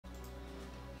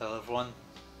Hello everyone,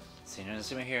 Senior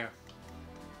Instrument here.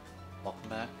 Welcome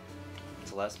back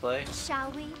to Let's Play Shall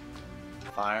we?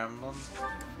 Fire Emblem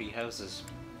Three Houses.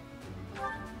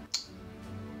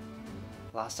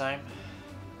 Last time,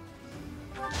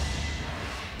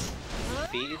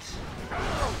 defeated the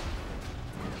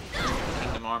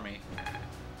Kingdom Army.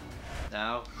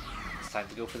 Now, it's time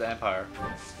to go for the Empire.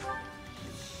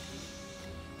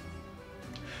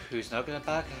 Who's not gonna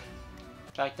back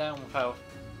down without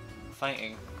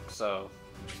fighting, so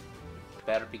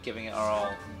better be giving it our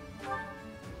all.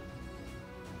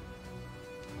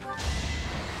 I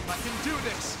can do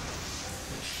this!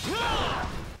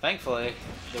 Thankfully,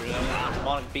 there are no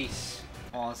demonic beasts.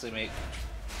 Honestly, mate.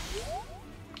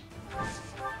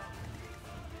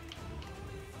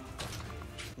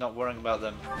 Not worrying about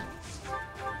them.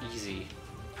 Easy.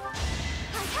 I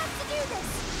have to do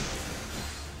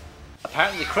this!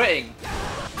 Apparently, critting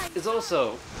is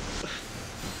also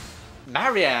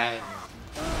Marianne.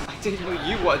 I didn't know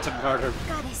you wanted to murder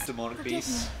Goddess, demonic forgive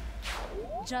beasts. me.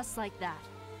 Just like that.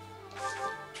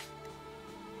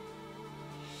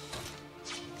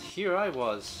 Here I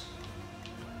was,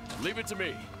 Leave it to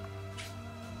me.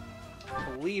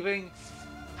 believing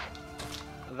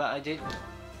that I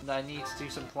need to do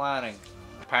some planning.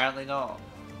 Apparently not.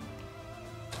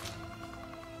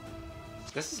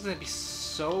 This is going to be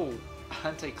so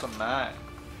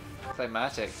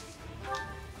climatic.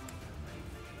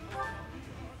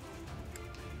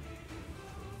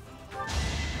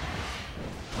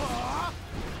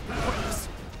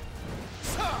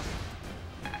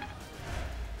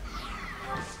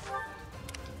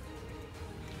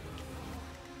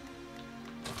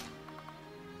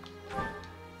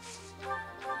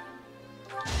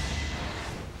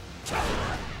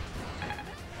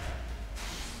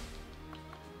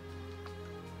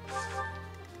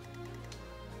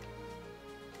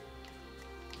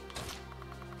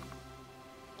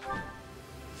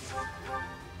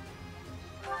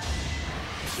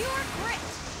 Pure grit!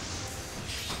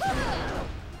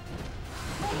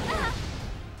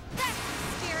 That's the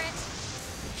spirit!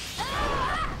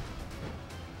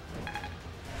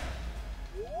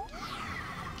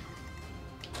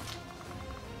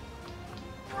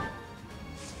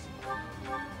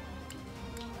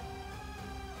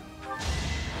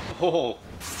 Oh,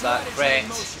 that friend.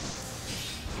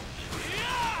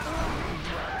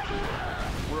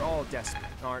 We're all desperate,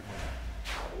 aren't we?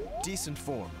 Decent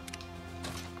form.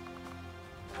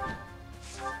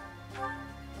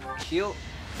 Heal.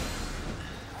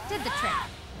 Did the trick.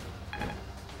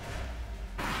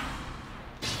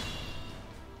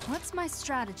 What's my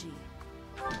strategy?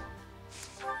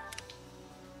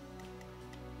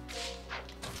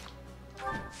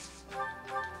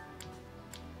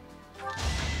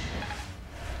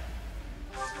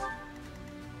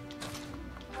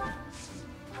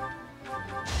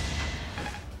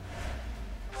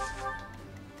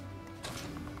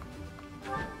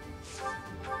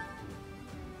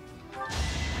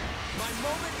 My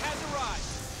moment has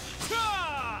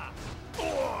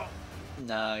arrived!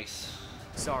 Nice.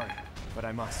 Sorry, but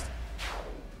I must.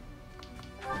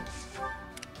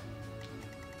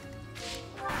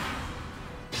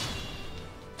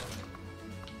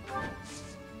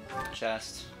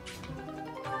 Chest.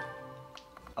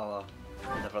 Oh,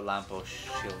 another lamppost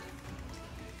shield.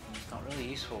 Not really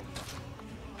useful.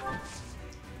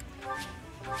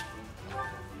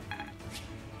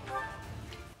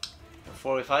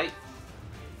 Before we fight,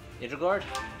 Edelgard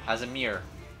has a mirror.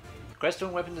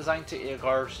 Creststone weapon designed to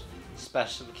Edelgard's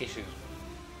specifications,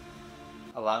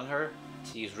 allowing her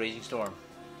to use Raging Storm.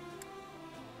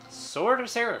 Sword of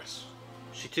Ceres.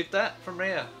 She took that from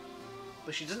Rhea,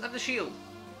 but she doesn't have the shield.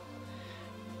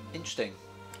 Interesting.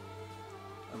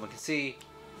 And we can see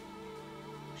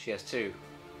she has two.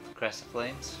 The Crest of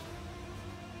Flames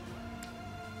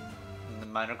and the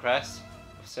Minor Crest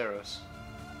of Ceres.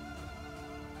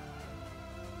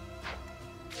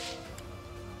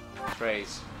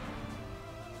 Praise.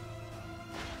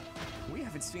 We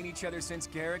haven't seen each other since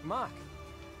Garrick Mach.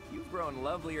 You've grown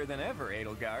lovelier than ever,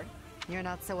 Edelgard. You're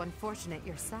not so unfortunate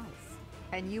yourself.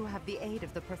 And you have the aid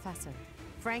of the Professor.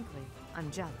 Frankly, I'm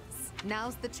jealous.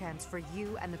 Now's the chance for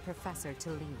you and the Professor to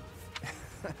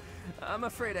leave. I'm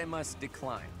afraid I must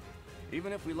decline.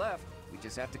 Even if we left, we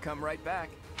just have to come right back.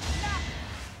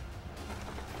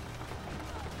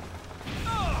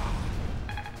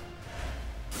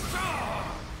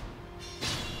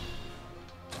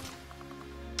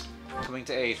 Coming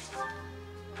to aid.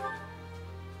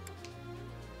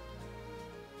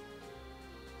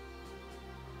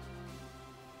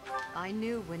 I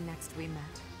knew when next we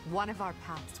met, one of our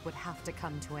paths would have to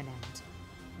come to an end.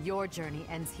 Your journey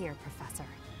ends here, Professor.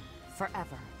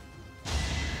 forever.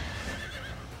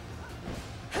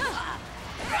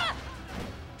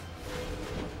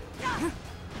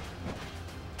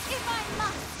 If I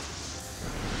must!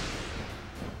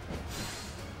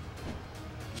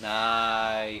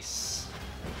 Nice.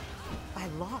 I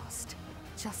lost.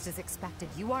 Just as expected,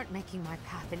 you aren't making my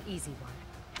path an easy one.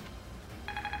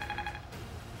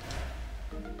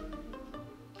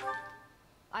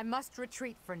 I must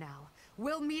retreat for now.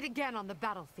 We'll meet again on the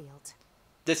battlefield.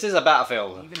 This is a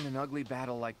battlefield. Even in an ugly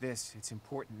battle like this, it's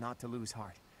important not to lose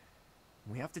heart.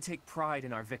 We have to take pride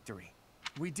in our victory.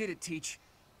 We did it, Teach.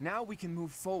 Now we can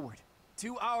move forward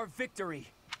to our victory.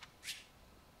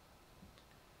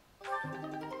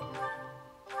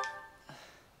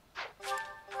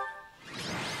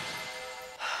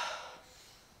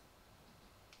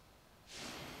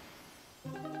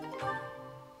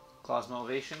 Class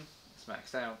motivation is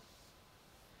maxed out.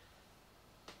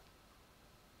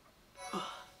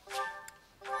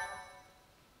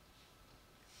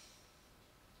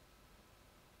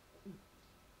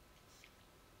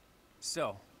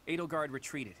 So, Edelgard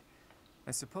retreated.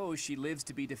 I suppose she lives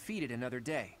to be defeated another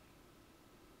day.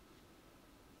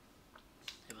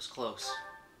 It was close.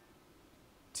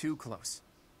 Too close.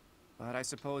 But I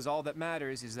suppose all that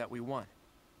matters is that we won.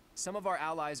 Some of our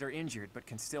allies are injured, but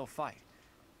can still fight.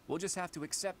 We'll just have to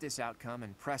accept this outcome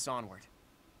and press onward.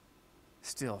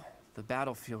 Still, the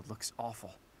battlefield looks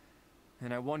awful.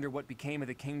 And I wonder what became of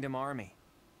the Kingdom Army.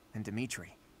 And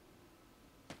Dimitri.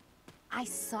 I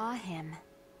saw him.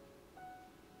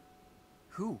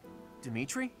 Who?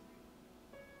 Dimitri?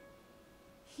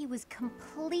 He was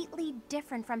completely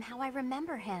different from how I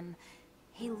remember him.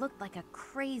 He looked like a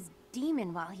crazed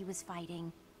demon while he was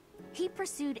fighting. He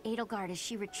pursued Edelgard as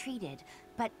she retreated,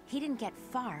 but he didn't get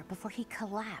far before he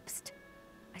collapsed.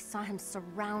 I saw him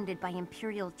surrounded by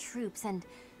Imperial troops and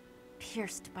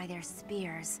pierced by their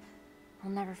spears.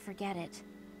 I'll never forget it.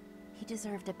 He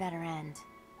deserved a better end.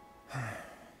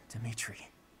 Dimitri.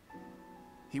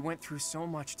 He went through so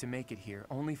much to make it here,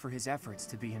 only for his efforts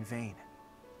to be in vain.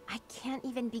 I can't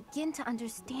even begin to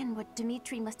understand what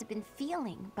Dimitri must have been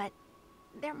feeling, but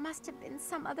there must have been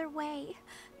some other way.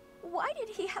 Why did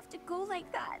he have to go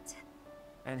like that?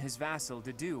 And his vassal,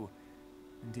 Dedu,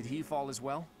 did he fall as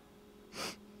well?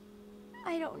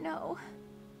 I don't know.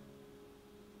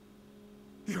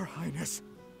 Your Highness.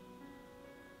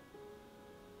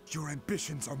 Your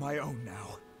ambitions are my own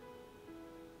now.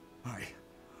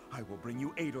 I will bring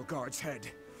you Edelgard's head.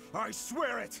 I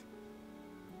swear it!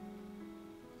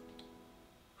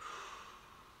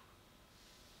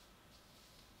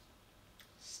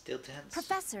 Still tense.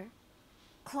 Professor,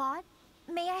 Claude,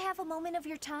 may I have a moment of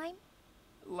your time?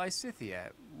 Lysithea,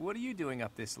 what are you doing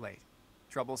up this late?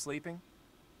 Trouble sleeping?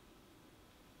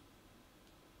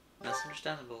 That's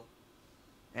understandable.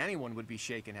 Anyone would be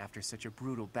shaken after such a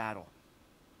brutal battle.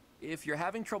 If you're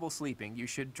having trouble sleeping, you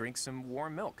should drink some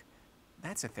warm milk.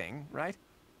 That's a thing, right?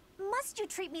 Must you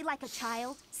treat me like a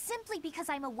child, simply because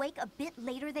I'm awake a bit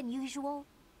later than usual?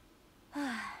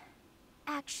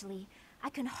 Actually,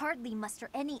 I can hardly muster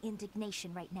any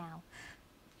indignation right now.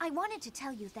 I wanted to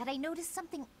tell you that I noticed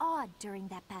something odd during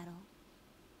that battle.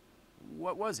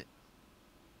 What was it?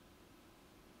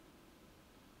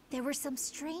 There were some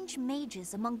strange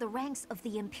mages among the ranks of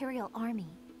the Imperial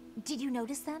Army. Did you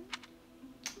notice them?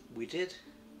 We did.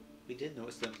 We did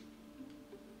notice them.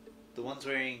 The ones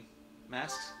wearing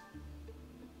masks?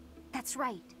 That's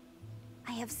right.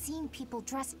 I have seen people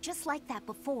dressed just like that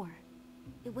before.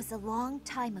 It was a long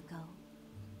time ago.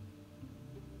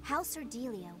 House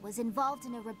Ardelia was involved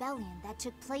in a rebellion that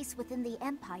took place within the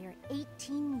Empire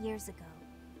 18 years ago.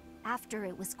 After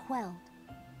it was quelled,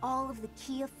 all of the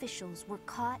key officials were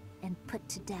caught and put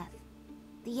to death.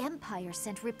 The Empire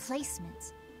sent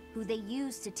replacements, who they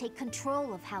used to take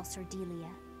control of House Ardelia.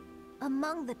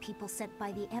 Among the people sent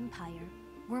by the Empire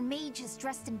were mages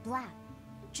dressed in black,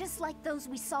 just like those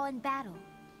we saw in battle.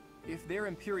 If they're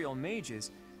Imperial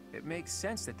mages, it makes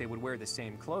sense that they would wear the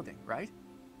same clothing, right?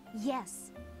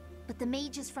 Yes, but the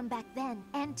mages from back then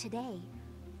and today,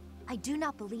 I do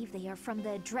not believe they are from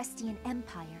the Adrestian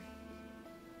Empire.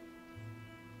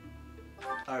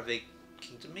 Are they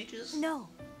kingdom mages? No.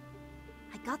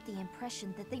 I got the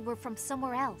impression that they were from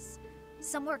somewhere else.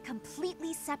 Somewhere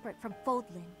completely separate from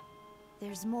Fodlan.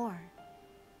 There's more.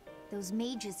 Those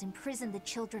mages imprisoned the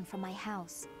children from my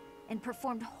house and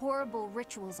performed horrible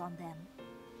rituals on them.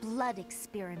 Blood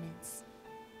experiments.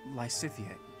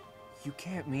 Lysithea, you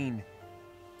can't mean...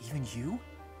 even you?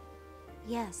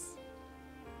 Yes.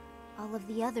 All of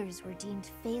the others were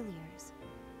deemed failures.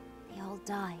 They all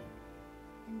died.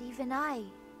 And even I...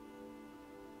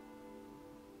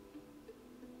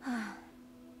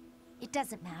 It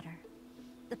doesn't matter.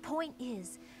 The point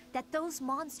is that those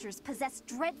monsters possess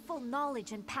dreadful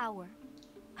knowledge and power.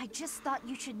 I just thought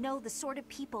you should know the sort of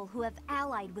people who have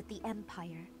allied with the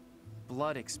Empire.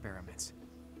 Blood experiments.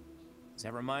 Does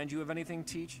that remind you of anything,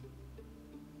 Teach?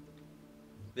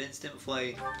 Instant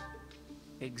Flay.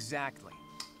 Exactly.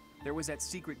 There was that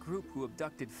secret group who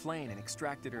abducted Flayn and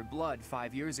extracted her blood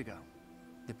 5 years ago.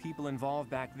 The people involved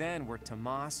back then were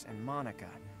Tomas and Monica.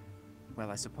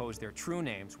 Well, I suppose their true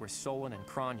names were Solon and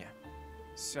Kranya.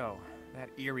 So, that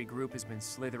eerie group has been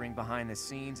slithering behind the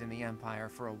scenes in the Empire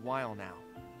for a while now.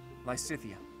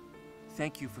 Lysithea,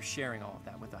 thank you for sharing all of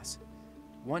that with us.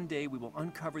 One day we will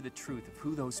uncover the truth of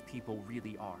who those people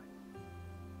really are.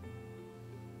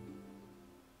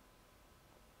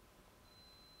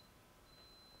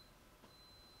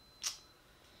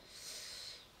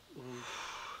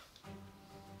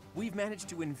 We've managed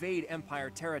to invade Empire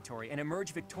territory and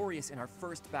emerge victorious in our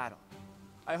first battle.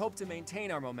 I hope to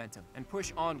maintain our momentum and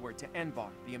push onward to Enbar,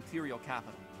 the Imperial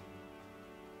capital.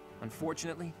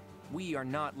 Unfortunately, we are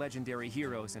not legendary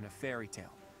heroes in a fairy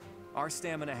tale. Our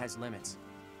stamina has limits.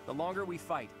 The longer we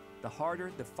fight, the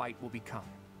harder the fight will become.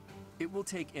 It will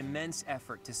take immense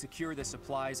effort to secure the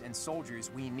supplies and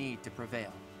soldiers we need to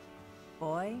prevail.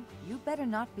 Boy, you better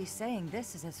not be saying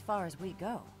this is as far as we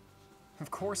go.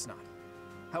 Of course not.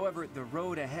 However, the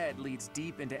road ahead leads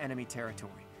deep into enemy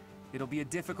territory. It'll be a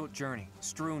difficult journey,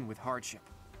 strewn with hardship.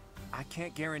 I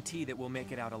can't guarantee that we'll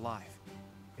make it out alive.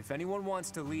 If anyone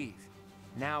wants to leave,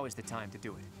 now is the time to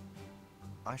do it.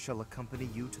 I shall accompany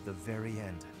you to the very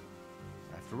end.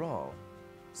 After all,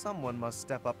 someone must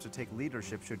step up to take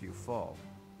leadership should you fall.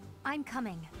 I'm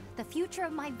coming. The future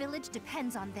of my village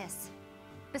depends on this.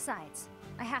 Besides,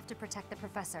 I have to protect the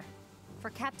professor. For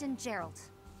Captain Gerald.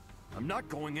 I'm not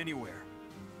going anywhere.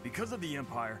 Because of the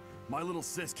Empire, my little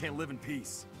sis can't live in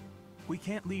peace. We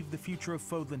can't leave the future of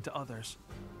Fodlan to others.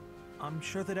 I'm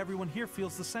sure that everyone here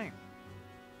feels the same.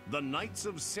 The Knights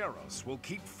of Seros will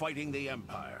keep fighting the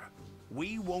Empire.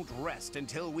 We won't rest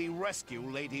until we rescue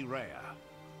Lady Rhea.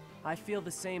 I feel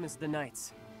the same as the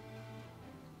Knights.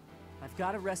 I've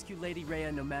got to rescue Lady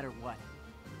Rhea no matter what.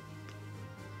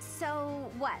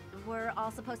 So, what? We're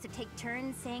all supposed to take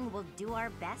turns saying we'll do our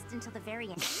best until the very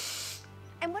end?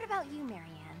 And what about you, Marianne?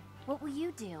 What will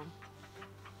you do?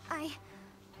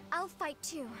 I'll fight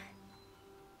too.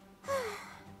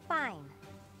 Fine.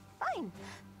 Fine.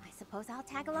 I suppose I'll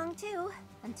tag along too,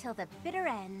 until the bitter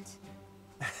end.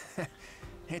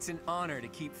 It's an honor to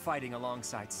keep fighting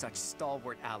alongside such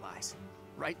stalwart allies.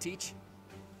 Right, Teach?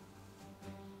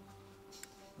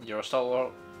 You're a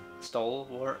stalwart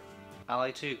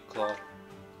ally too, Claude.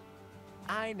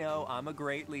 I know I'm a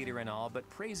great leader and all, but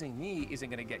praising me isn't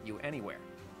gonna get you anywhere.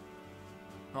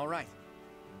 All right.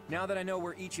 Now that I know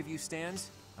where each of you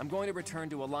stands, I'm going to return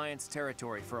to Alliance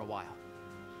territory for a while.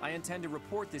 I intend to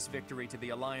report this victory to the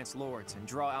Alliance Lords and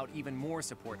draw out even more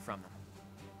support from them.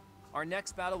 Our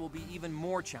next battle will be even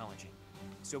more challenging,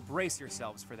 so brace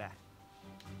yourselves for that.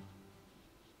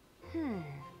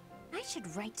 I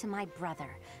should write to my brother.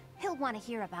 He'll want to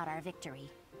hear about our victory.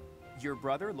 Your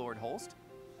brother, Lord Holst?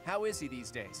 How is he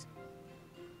these days?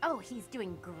 Oh, he's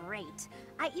doing great.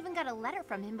 I even got a letter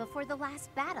from him before the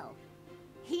last battle.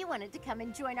 He wanted to come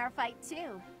and join our fight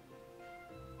too.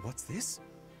 What's this?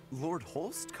 Lord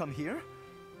Holst come here?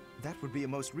 That would be a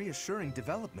most reassuring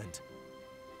development.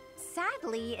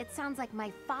 Sadly, it sounds like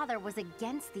my father was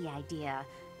against the idea.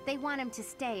 They want him to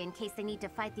stay in case they need to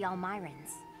fight the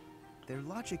Almirans. Their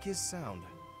logic is sound,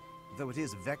 though it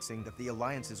is vexing that the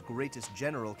Alliance's greatest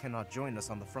general cannot join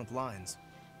us on the front lines.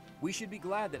 We should be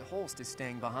glad that Holst is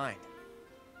staying behind.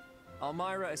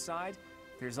 Almira aside,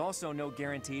 there's also no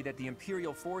guarantee that the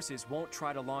Imperial forces won't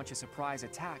try to launch a surprise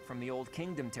attack from the Old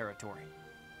Kingdom territory.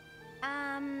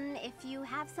 If you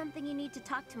have something you need to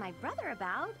talk to my brother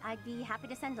about, I'd be happy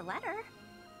to send a letter.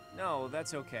 No,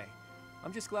 that's okay.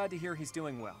 I'm just glad to hear he's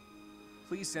doing well.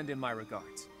 Please send him my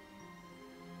regards.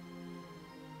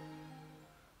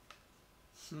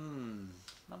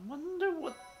 I wonder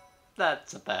what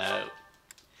that's about.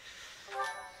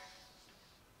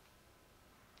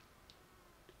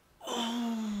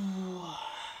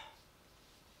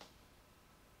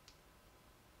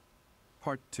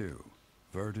 Part 2.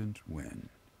 Verdant Wind.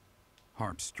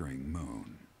 Harpstring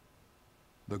Moon.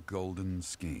 The Golden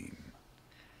Scheme.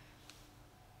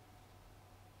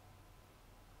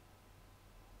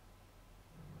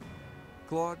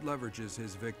 Claude leverages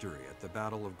his victory at the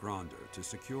Battle of Gronder to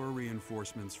secure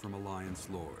reinforcements from Alliance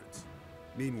Lords.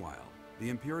 Meanwhile, the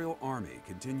Imperial Army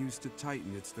continues to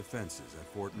tighten its defenses at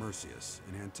Fort Mercius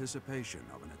in anticipation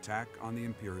of an attack on the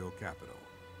Imperial capital.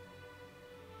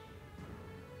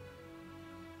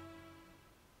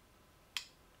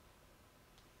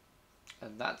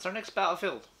 And that's our next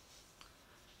battlefield.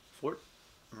 Fort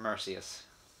Merceus.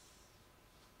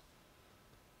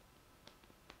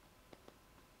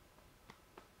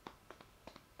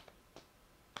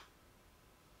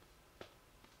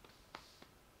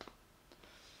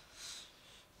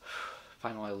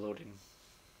 Finally loading.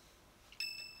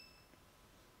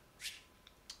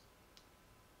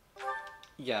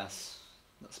 Yes,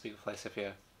 let's speak of place if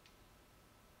you.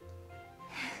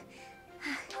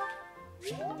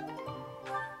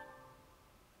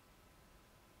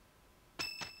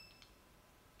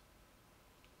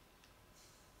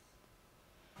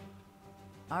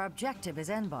 Our objective is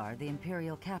Enbar, the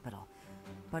Imperial capital.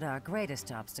 But our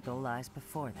greatest obstacle lies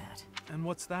before that. And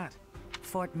what's that?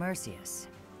 Fort Merceus.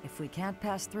 If we can't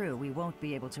pass through, we won't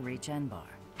be able to reach Enbar.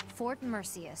 Fort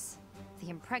Merceus. The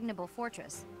impregnable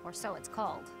fortress, or so it's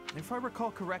called. If I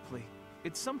recall correctly,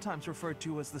 it's sometimes referred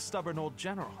to as the Stubborn Old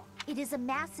General. It is a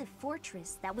massive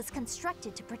fortress that was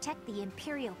constructed to protect the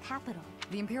Imperial capital.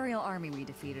 The Imperial army we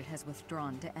defeated has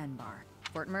withdrawn to Enbar.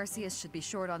 Fort Merceus should be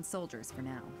short on soldiers for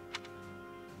now.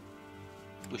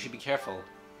 We should be careful.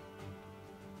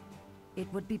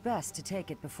 It would be best to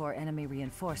take it before enemy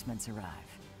reinforcements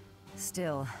arrive.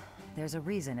 Still, there's a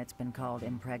reason it's been called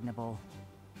impregnable.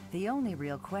 The only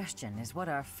real question is what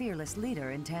our fearless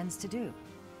leader intends to do.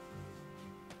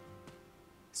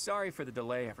 Sorry for the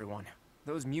delay, everyone.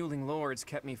 Those mewling lords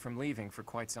kept me from leaving for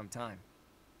quite some time.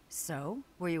 So,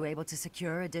 were you able to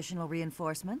secure additional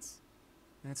reinforcements?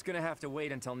 It's gonna have to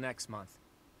wait until next month.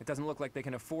 It doesn't look like they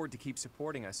can afford to keep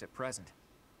supporting us at present.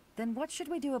 Then what should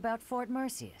we do about Fort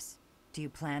Merceus? Do you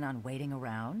plan on waiting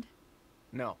around?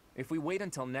 No. If we wait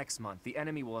until next month, the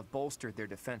enemy will have bolstered their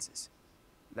defenses.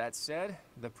 That said,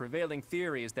 the prevailing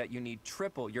theory is that you need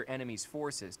triple your enemy's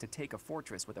forces to take a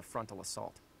fortress with a frontal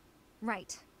assault.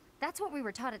 Right. That's what we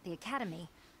were taught at the academy.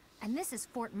 And this is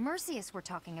Fort Merceus we're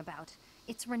talking about.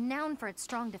 It's renowned for its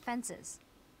strong defenses.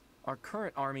 Our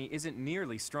current army isn't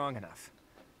nearly strong enough.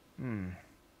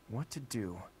 What to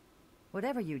do?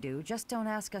 Whatever you do, just don't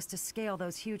ask us to scale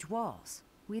those huge walls.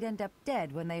 We'd end up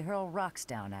dead when they hurl rocks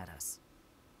down at us.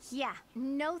 Yeah,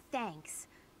 no thanks.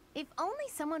 If only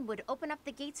someone would open up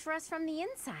the gates for us from the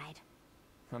inside.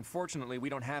 Unfortunately, we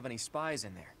don't have any spies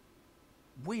in there.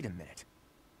 Wait a minute.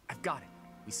 I've got it.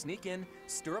 We sneak in,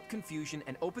 stir up confusion,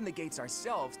 and open the gates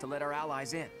ourselves to let our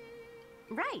allies in.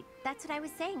 Right, that's what I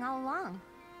was saying all along.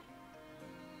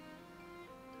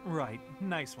 Right,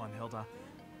 nice one, Hilda.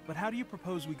 But how do you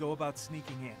propose we go about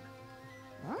sneaking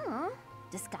in?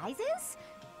 Disguises?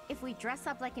 If we dress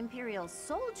up like Imperial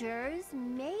soldiers,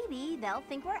 maybe they'll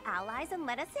think we're allies and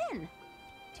let us in.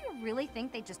 Do you really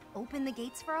think they'd just open the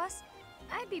gates for us?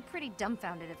 I'd be pretty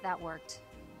dumbfounded if that worked.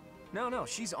 No,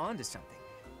 she's onto something.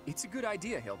 It's a good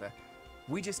idea, Hilda.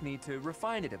 We just need to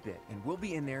refine it a bit, and we'll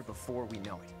be in there before we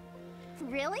know it.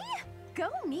 Really? Go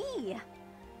me!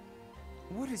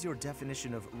 What is your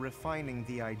definition of refining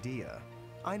the idea?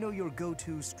 I know your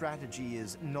go-to strategy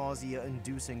is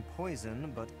nausea-inducing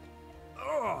poison, but...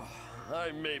 Oh,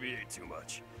 I maybe ate too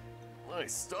much. My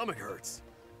stomach hurts.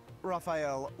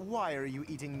 Raphael, why are you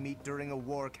eating meat during a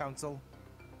war council?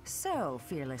 So,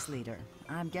 fearless leader,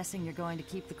 I'm guessing you're going to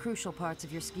keep the crucial parts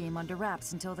of your scheme under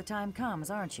wraps until the time comes,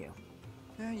 aren't you?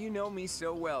 You know me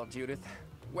so well, Judith.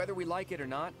 Whether we like it or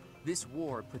not, this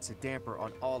war puts a damper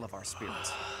on all of our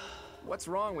spirits. What's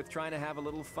wrong with trying to have a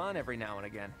little fun every now and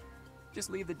again?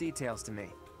 Just leave the details to me.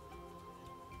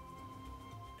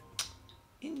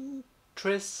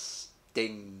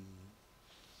 Interesting.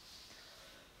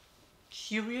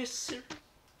 Curiouser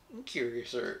and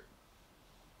curiouser.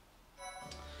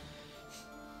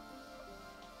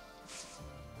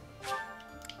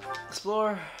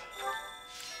 Explore.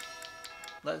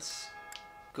 Let's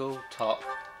go talk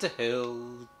to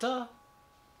Hilda.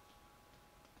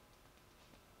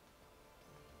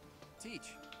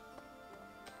 Teach.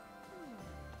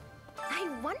 I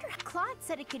wonder if Claude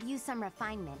said it could use some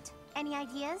refinement. Any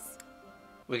ideas?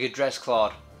 We could dress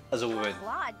Claude as a woman.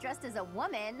 Claude dressed as a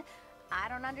woman? I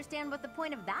don't understand what the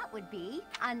point of that would be.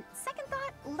 On second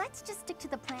thought, let's just stick to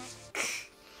the plan.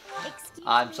 Excuse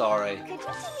I'm me, sorry. Could you do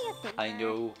me a favor? I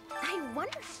know. I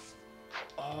wonder...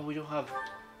 Oh, we don't have...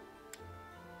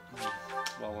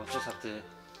 Well, we'll just have to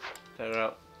figure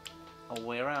out a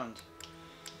way around.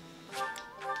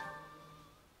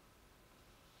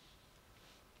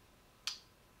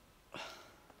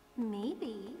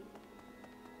 Maybe.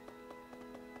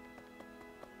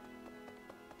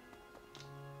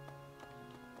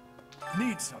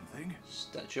 Need something?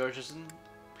 That Georgeson,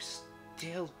 we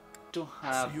still don't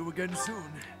have See you again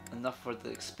soon. enough for the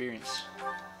experience.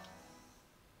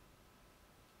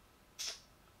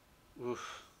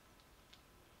 Oof.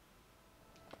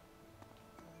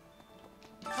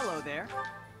 Hello there.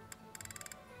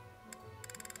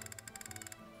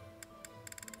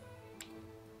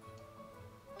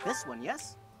 This one,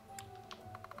 yes?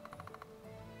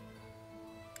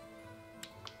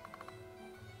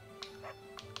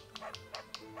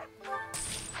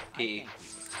 Hey,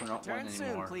 we're not Turn one soon,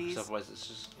 anymore. please. 'Cause otherwise it's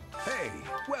just... Hey,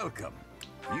 welcome.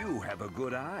 You have a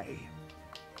good eye.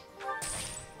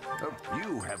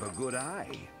 You have a good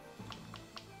eye.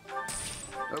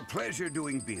 A pleasure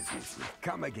doing business.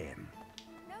 Come again.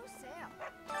 No sale.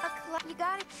 You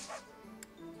got it.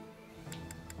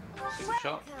 Super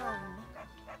shot. Welcome.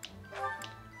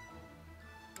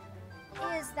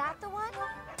 Is that the one?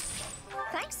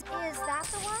 Thanks. Is that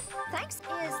the one? Thanks. Is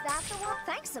that the one?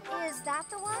 Thanks. Is that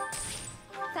the one?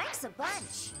 Thanks a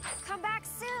bunch. Come back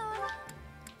soon.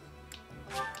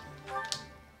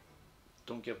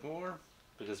 Don't give more,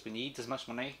 because we need as much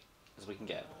money as we can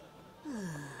get.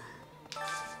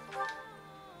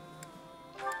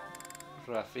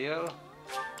 Raphael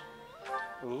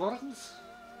Lawrence.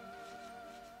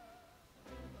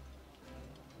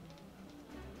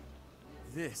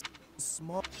 This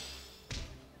small.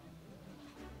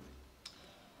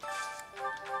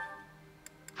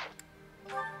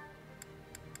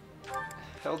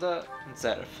 Hilda and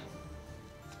Seraph.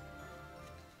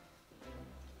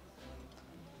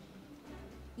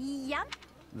 Yum.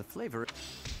 The flavor.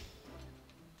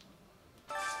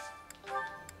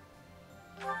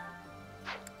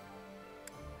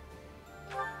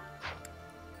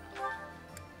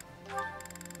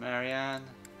 Marianne.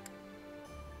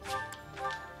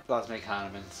 Let's make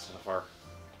Hanneman so far.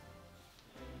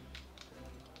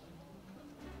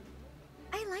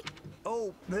 I like.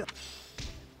 Oh.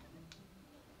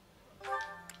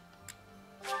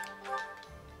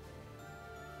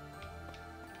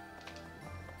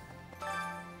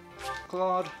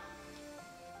 Claude.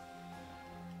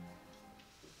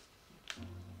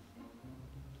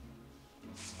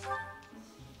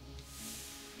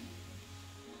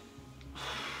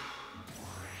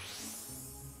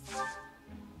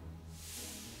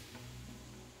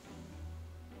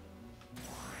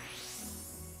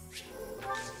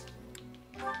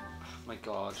 My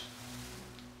God.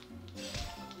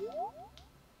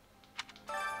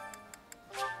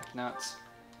 Nuts.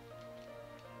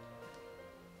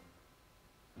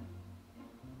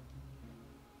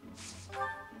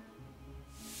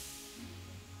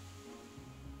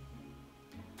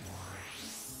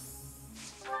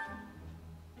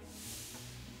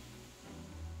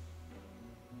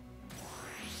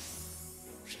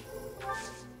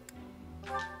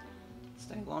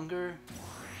 Stay longer.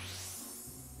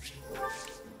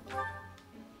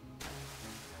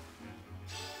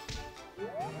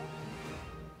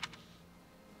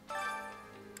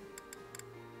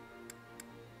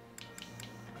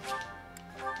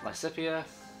 Lysipia.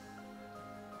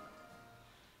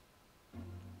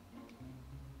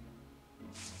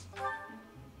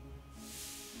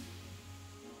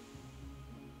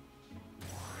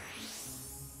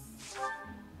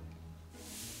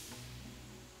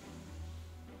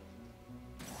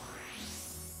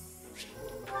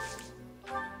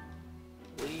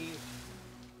 Leave.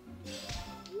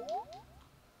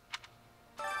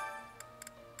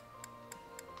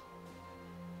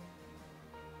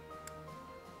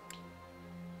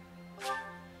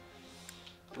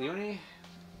 Leonie.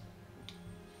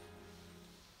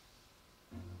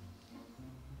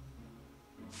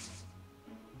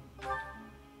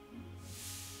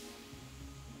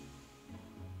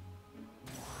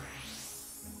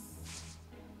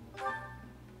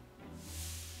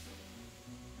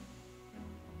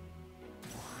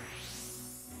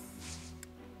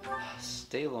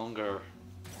 Stay longer.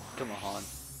 Come on.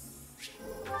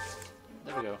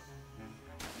 There we go.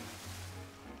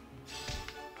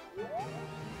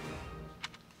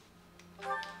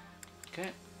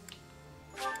 Okay.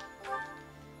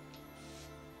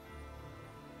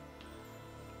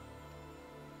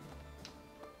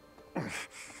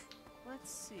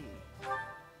 Let's see.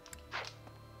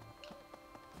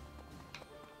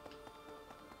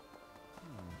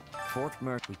 Fort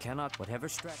Merc, we cannot, whatever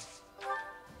stretch.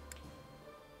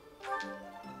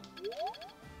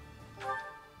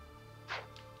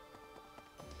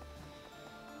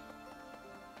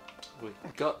 We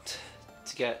got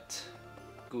to get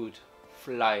good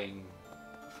flying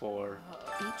for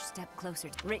Each step closer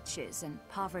to riches and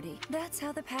poverty. That's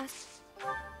how the past...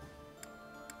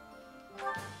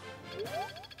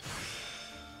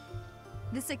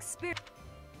 This experience.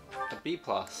 a B+.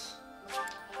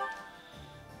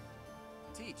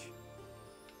 Teach.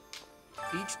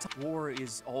 Each war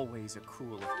is always a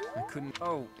cruel. I couldn't.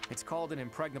 Oh, it's called an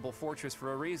impregnable fortress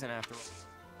for a reason, after all.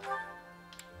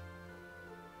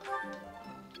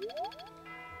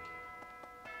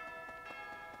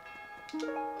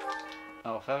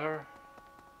 However,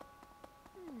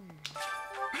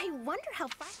 I wonder how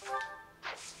far...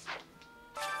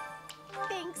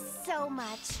 Thanks so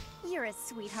much. You're a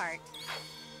sweetheart.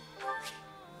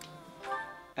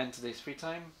 and today's free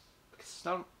time, because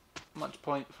there's not much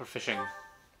point for fishing.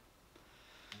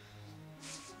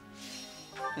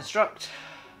 Instruct.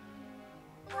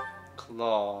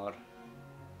 Claude.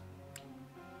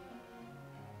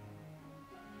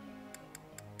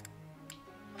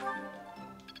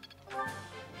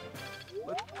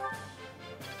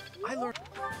 I learned.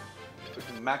 If we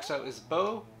can max out his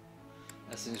bow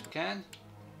as soon as we can,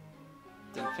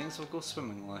 then things will go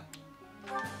swimmingly.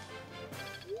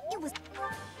 It was...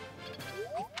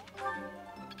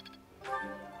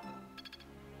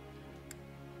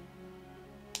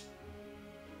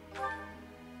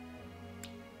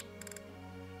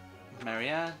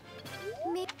 Marianne.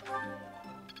 Me...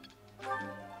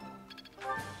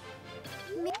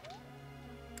 Me...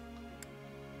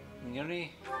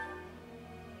 Mignoni.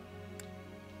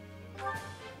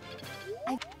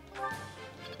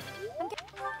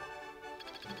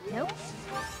 Nope.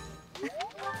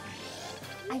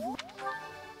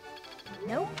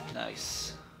 Nope.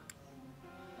 Nice.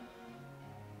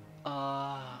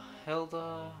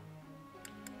 Hilda.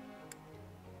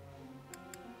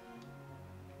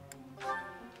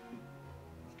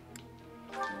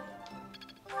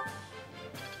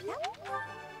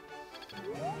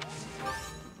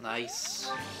 Nice.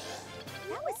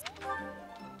 That was...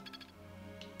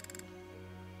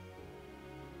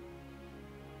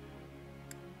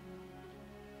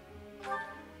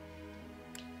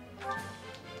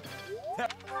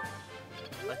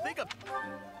 I think I'm...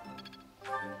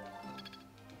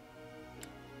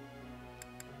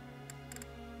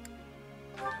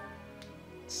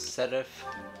 Serif.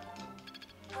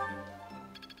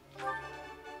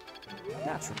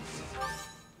 Natural.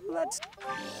 Let's...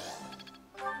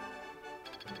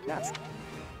 Natural.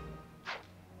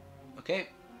 Okay.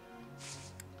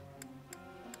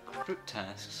 Group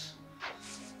tasks.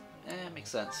 Makes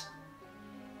sense.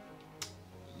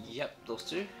 Yep, those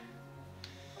two.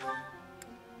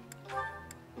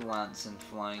 Lance and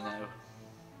flying now.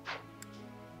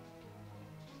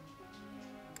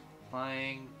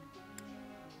 Flying.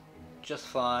 Just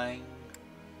flying.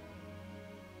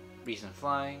 Reason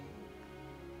flying.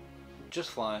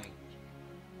 Just flying.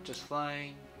 Just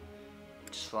flying.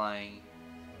 Just flying.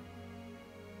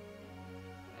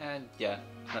 And yeah,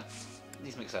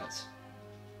 these make sense.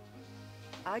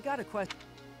 I got a question.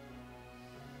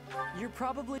 You're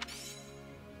probably...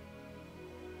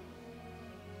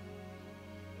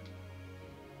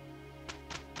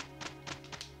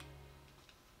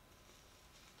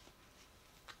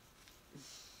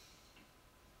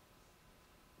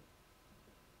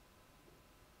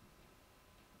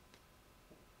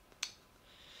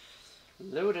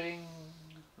 Loading.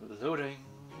 Loading.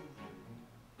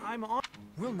 I'm on.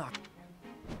 We'll not.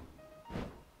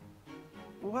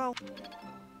 Well...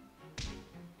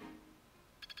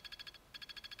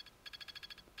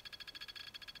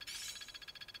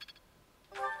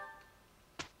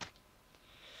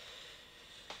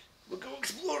 We'll go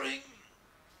exploring.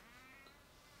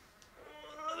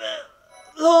 A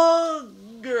bit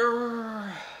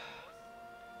longer.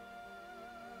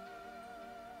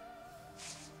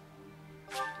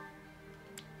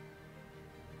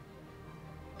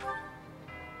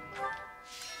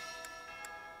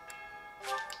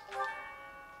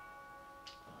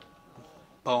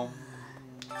 Boom.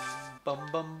 Bum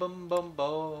bum bum bum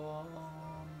bum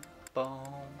bum.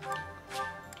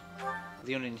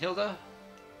 Leon and Hilda.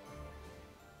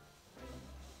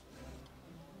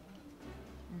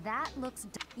 That looks...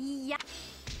 Yeah.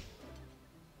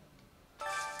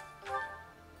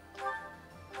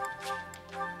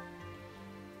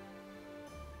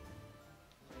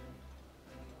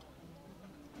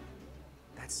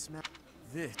 That smell...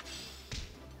 This...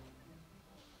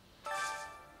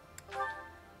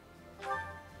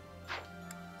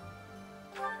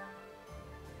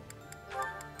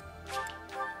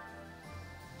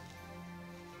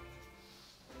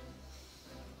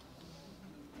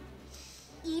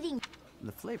 Eating...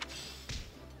 The flavor...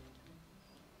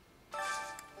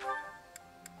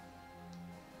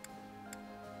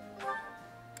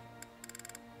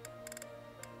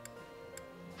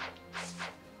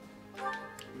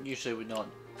 Usually we not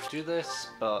do this,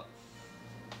 but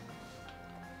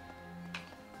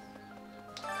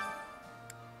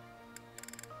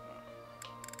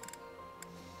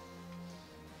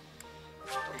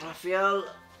Raphael,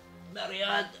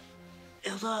 Marianne,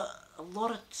 Hilda,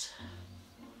 Lawrence.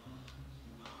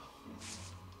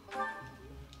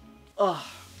 Ugh.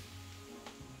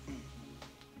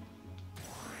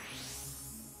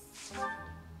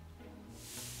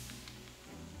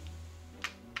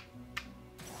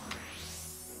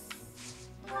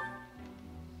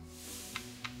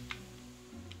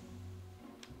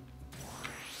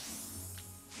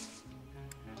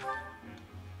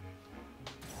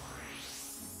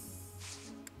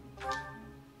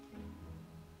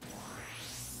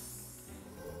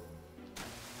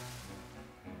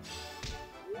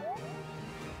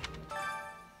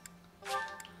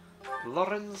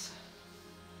 Lawrence.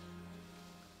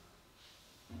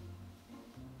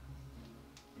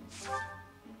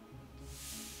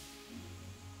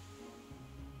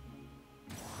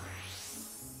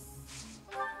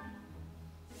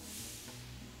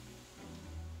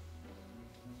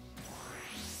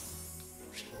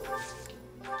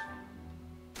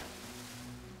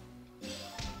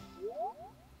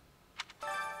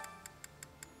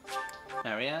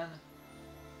 Marianne.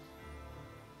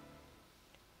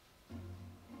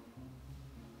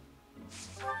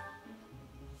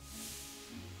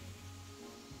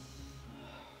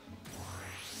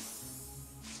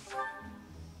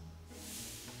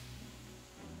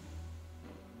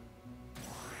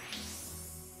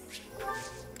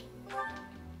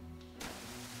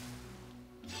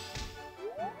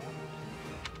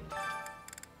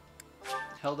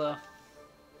 Hilda.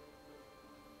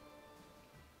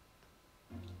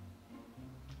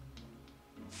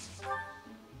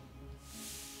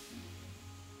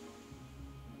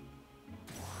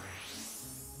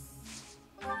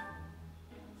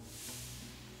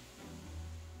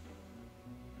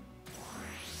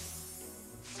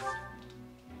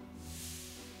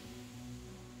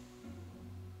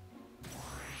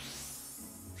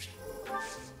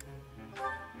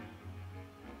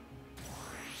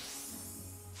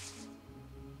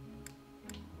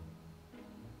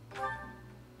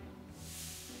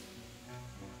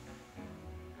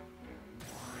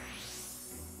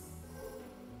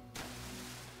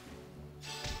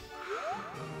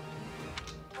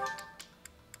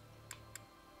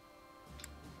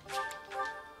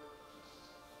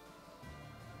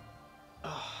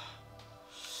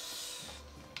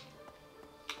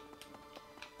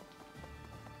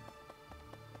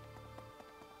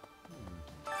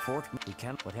 Fort, we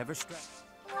can whatever stress.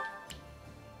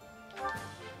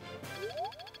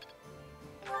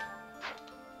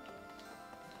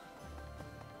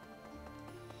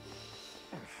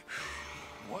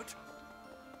 What?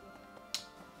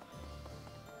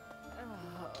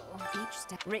 Oh, each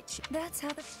step rich. That's how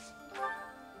the.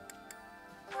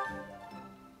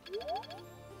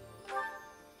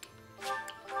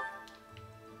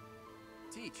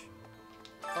 Teach.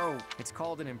 Oh, it's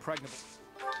called an impregnable.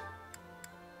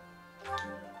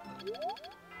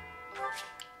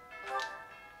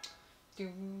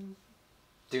 Doom,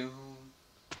 doom,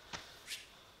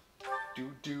 do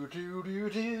do do do do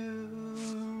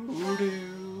do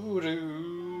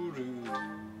do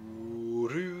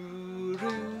do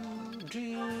do.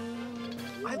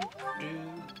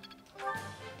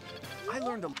 I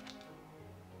learned a.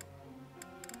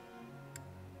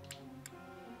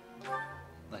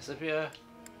 Nice up here.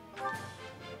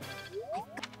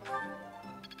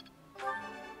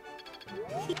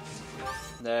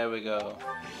 There we go.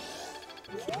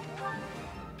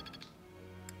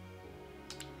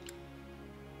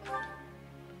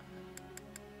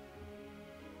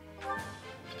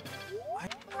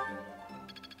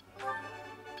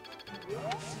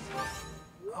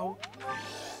 Oh.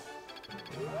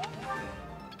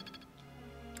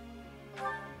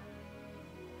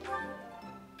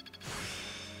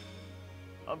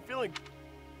 I'm feeling.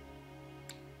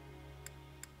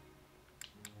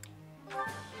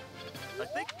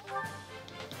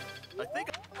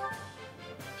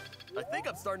 I think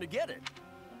I'm starting to get it.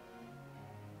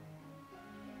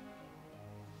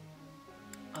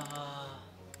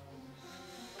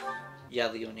 Yeah,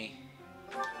 Leonie.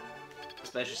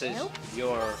 Especially since Nope.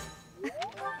 you're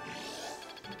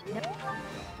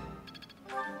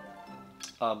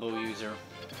a bow user.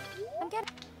 I'm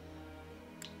getting.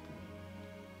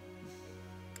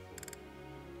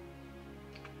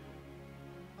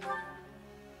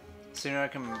 Sooner I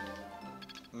can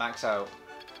max out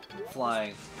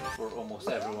flying for almost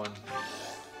everyone,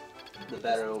 the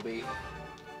better it'll be.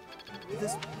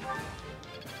 This.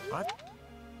 What?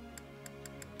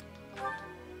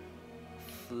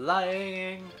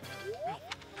 Flying,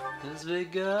 'cause we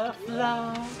got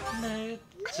flying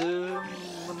to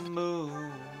the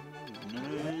moon.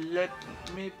 Let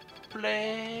me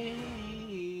play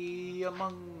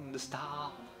among the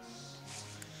stars.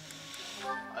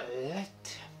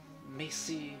 Let me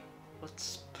see what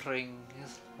spring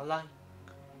is like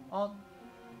on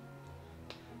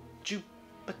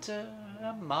Jupiter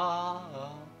and Mars.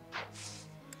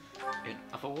 In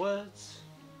other words,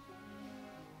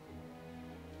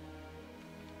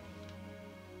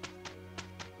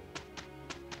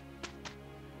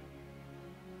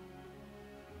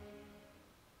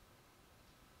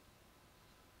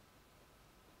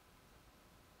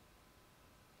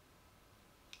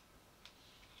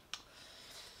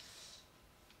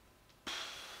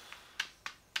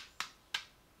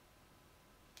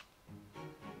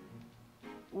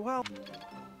 well...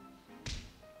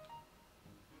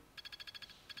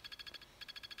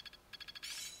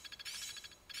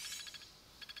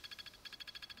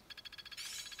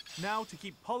 Now to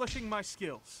keep polishing my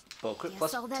skills. Bulkrit Guess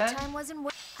plus all that 10. time wasn't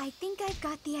worth. I think I've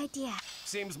got the idea.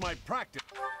 Seems my practice.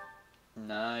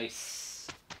 Nice.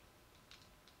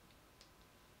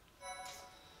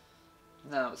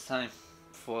 Now it's time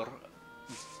for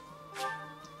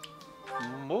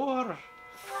more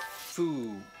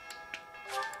food.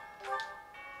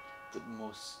 The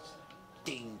most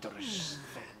dangerous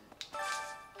thing.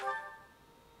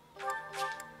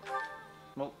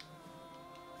 Well,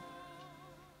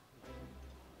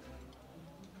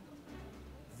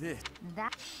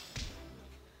 That.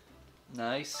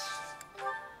 nice.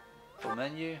 Full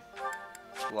menu.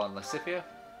 Blonde Lysithia.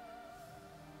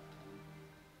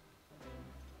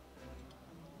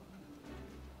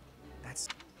 That's...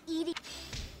 Eating.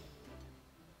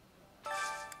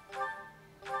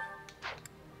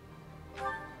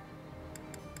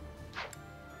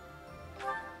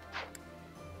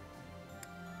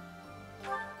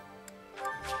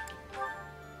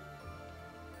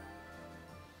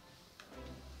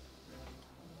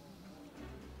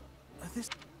 This.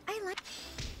 I like.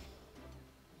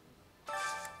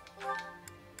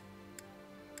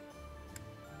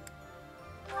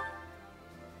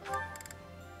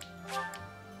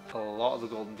 A lot of the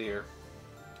golden deer.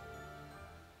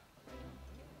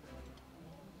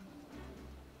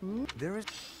 There is...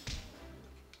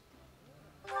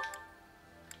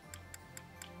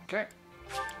 Okay.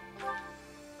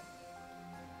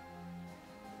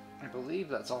 I believe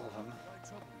that's all of them.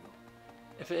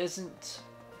 If it isn't,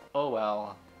 oh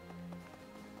well.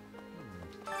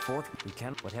 Fort, we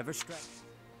can whatever stress.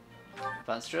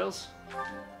 Advanced drills?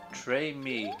 Train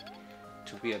me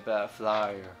to be a better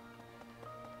flyer.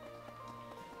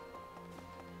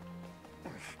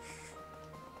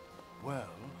 Well...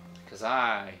 Because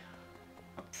I'm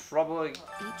probably...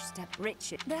 Each step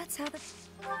richer. That's how the...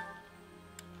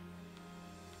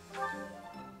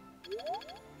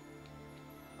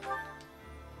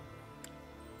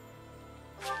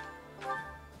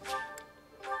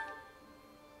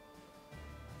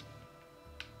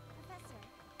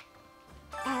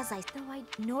 As I though I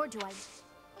nor do I.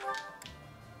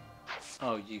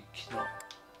 Oh, you cannot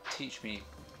teach me.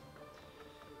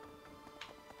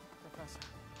 Professor.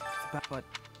 But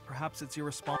perhaps it's your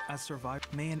response as survivor.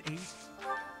 May an aid.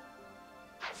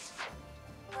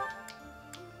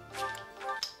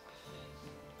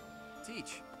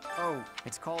 Teach. Oh,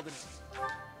 it's called an...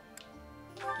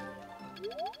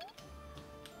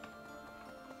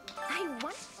 I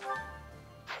want.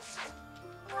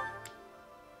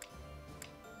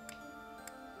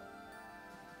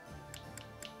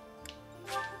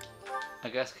 I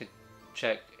guess I could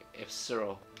check if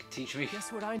Cyril could teach me.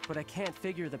 Guess what but I can't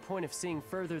figure the point of seeing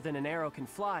further than an arrow can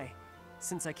fly,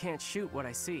 since I can't shoot what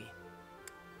I see.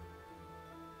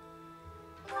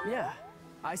 Yeah,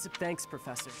 thanks,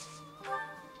 Professor.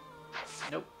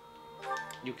 Nope.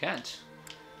 You can't.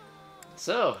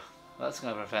 So, that's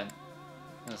gonna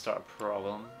start a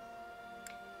problem.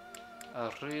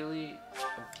 A really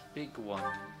big one.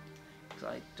 Because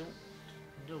I don't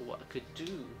know what I could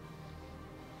do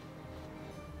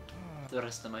the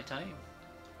rest of my time.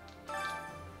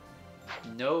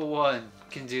 No one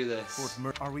can do this.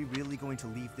 Are we really going to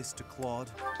leave this to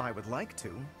Claude? I would like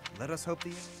to. Let us hope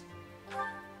the...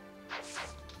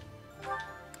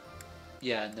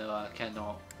 Yeah, no, I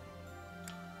cannot.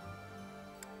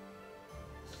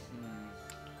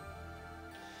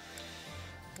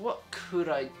 What could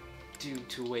I do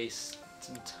to waste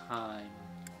some time?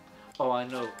 Oh, I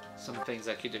know some things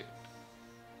I could do.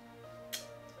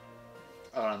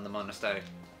 Around the monastery,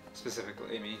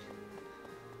 specifically, I mean.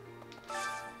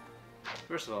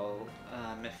 First of all,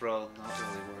 Mithril, not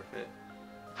really worth it.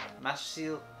 Master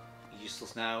Seal,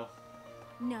 useless now.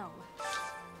 No.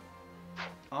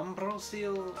 Umbral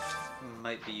Seal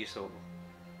might be useful.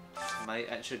 Might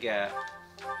actually get...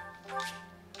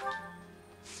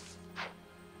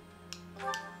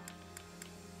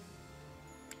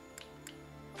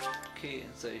 Okay,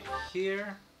 and so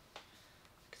here,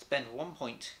 it's Spend 1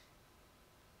 point.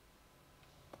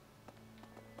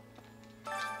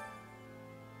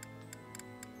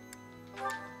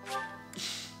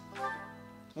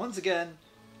 Once again,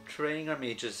 training our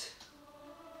mages.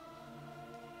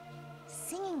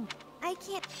 Singing, I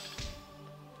can't.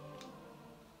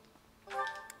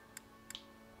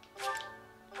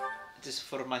 It is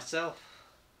for myself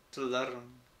to learn.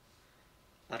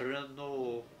 I don't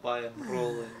know why I'm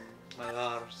rolling my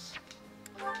R's.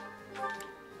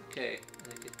 Okay,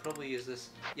 I could probably use this.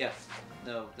 Yeah,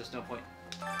 no, there's no point.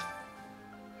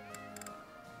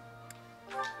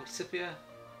 Oxipia?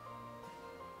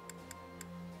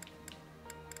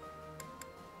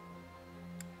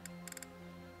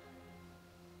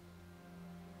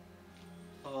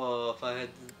 Oh, if I had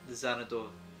the Xanadu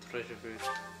treasure food.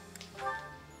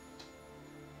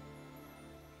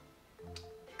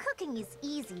 Cooking is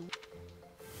easy.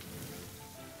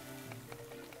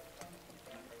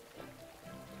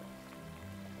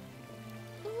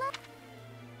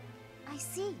 I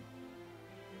see.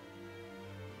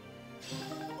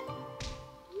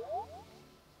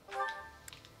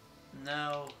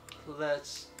 Now,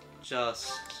 let's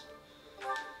just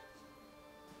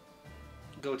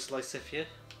go to Lysithia,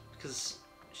 because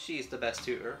she's the best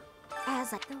tutor.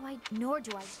 As I, though I, nor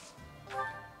do I.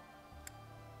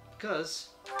 Because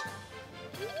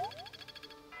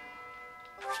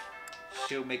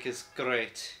she'll make us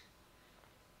great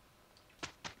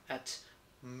at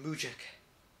Mujik.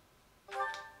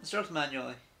 Instruct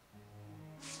manually.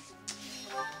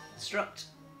 Instruct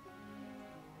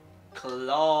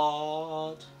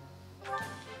Claude.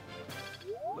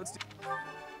 Let's do.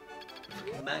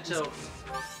 Max out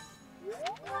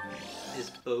his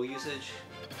bow usage.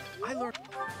 I learned.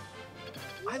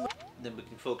 Then we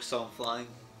can focus on flying.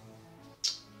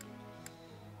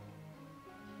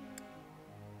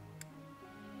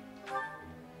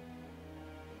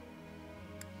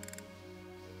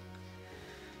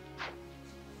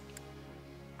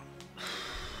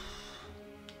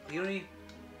 Yuri,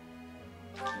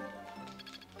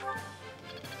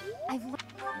 I'm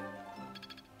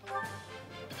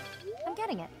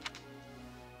getting it.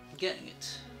 getting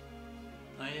it.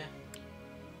 Oh yeah.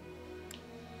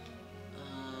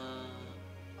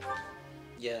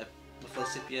 Yeah, with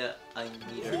Lysithia, I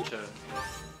need her to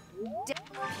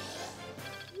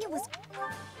It was.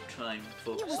 try and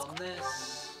focus on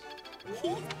this.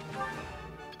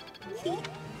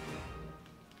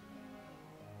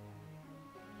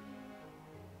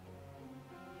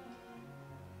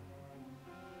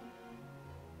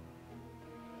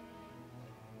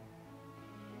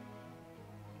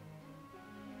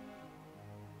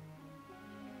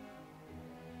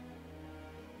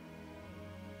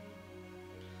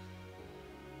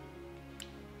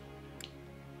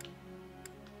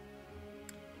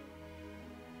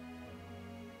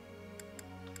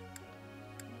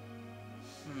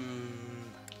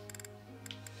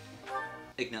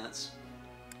 Ignatz.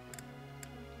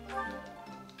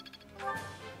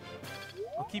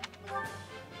 I'll keep.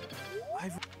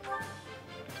 I've.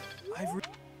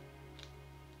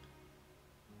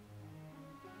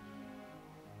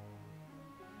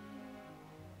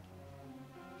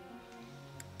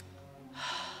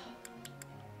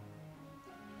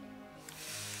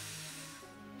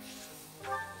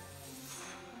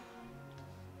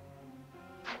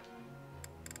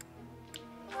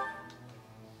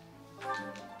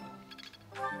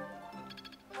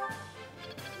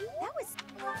 That was.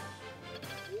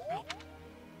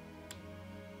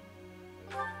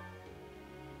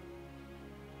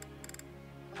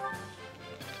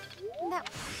 That.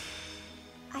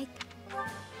 I.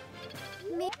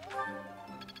 Me.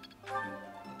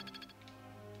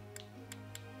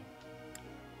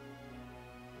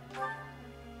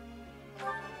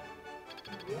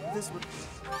 This would.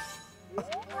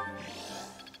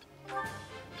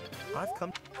 I've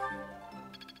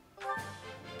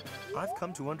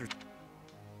come to understand.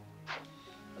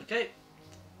 Okay,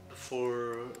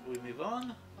 before we move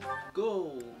on,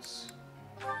 goals.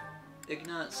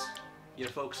 Ignatz, you're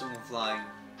focusing on flying.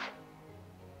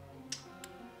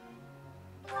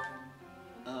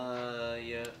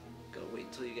 Yeah, gotta wait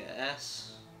until you get an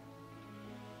S.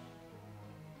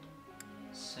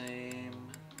 Same.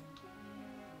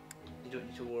 You don't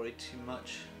need to worry too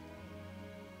much.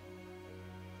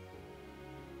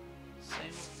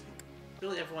 Same.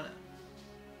 Really, everyone.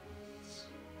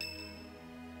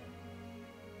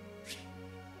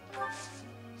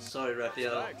 Sorry,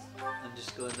 Raphael. I'm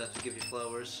just going to have to give you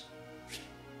flowers.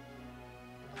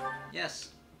 Yes.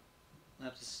 I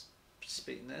have to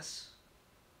participate in this.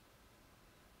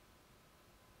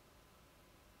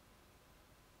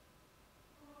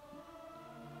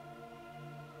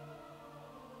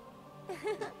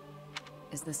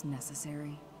 Is this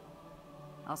necessary?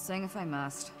 I'll sing if I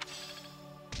must.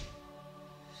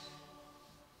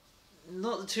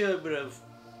 Not the two I would have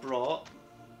brought.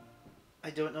 I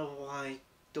don't know why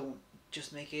don't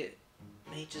just make it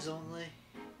mages only.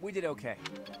 We did okay.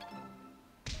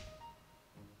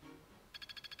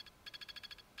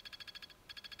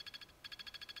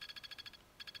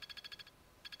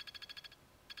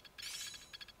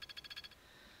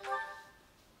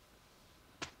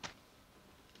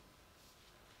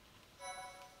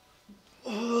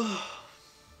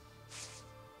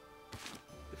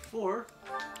 Before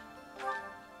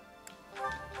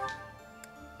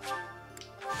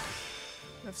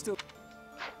I've still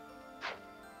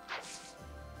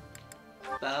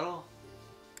battle.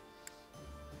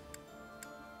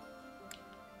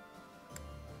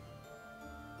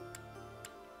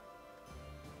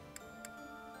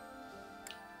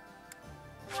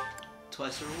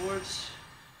 Twice the rewards.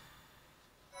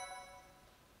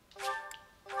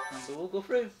 And we'll go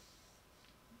through.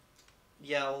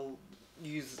 Yeah, I'll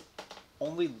use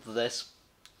only this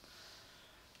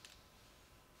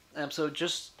episode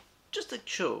just to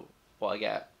show what I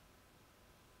get.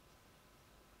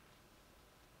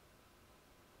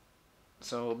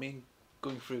 So I mean,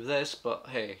 going through this, but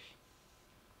hey.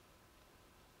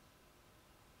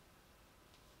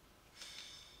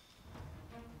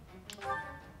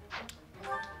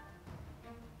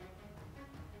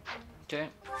 Okay.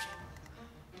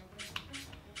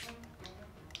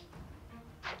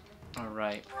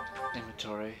 Alright,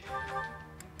 inventory.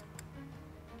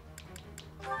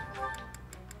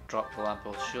 Drop the lamp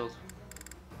pulse shield.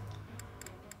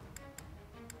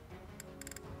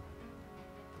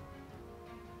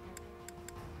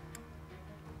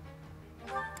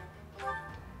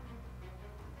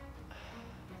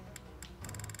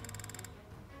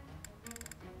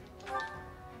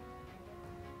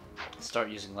 Start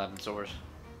using lemon sword.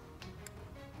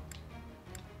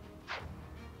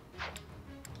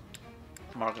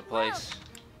 Marketplace.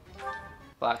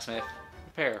 Blacksmith.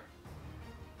 Repair.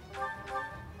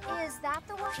 Is that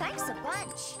the one? Thanks a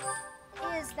bunch.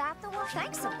 Is that the one?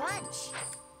 Thanks a bunch.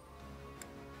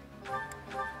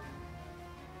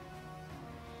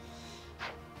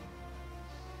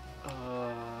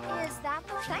 Is that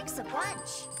the? Thanks a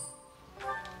bunch.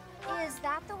 Is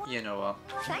that the one? You know what?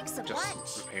 Thanks a Just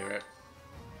bunch. repair it.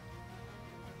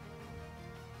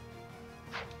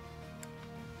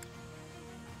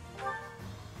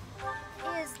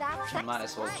 Is that I thanks might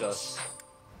as well a bunch? just.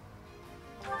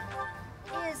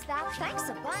 Is that thanks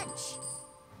a bunch?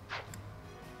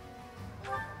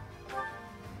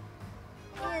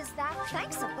 Is that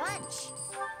thanks a bunch?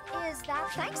 Is that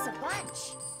thanks a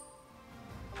bunch?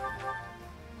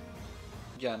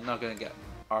 Yeah, I'm not gonna get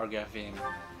Arga Fium.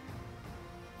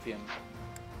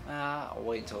 I'll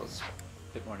wait until it's a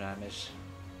bit more damage.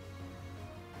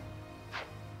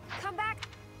 Come back.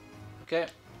 Okay.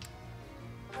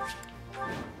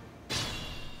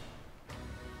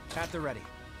 at the ready.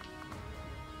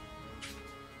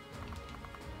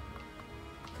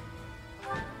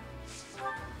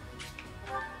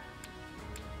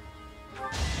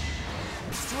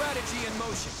 Strategy in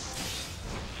motion.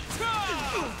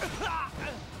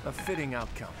 A fitting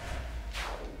outcome.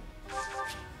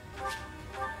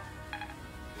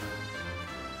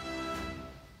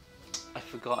 I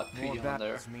forgot I put you on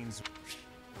there. Means...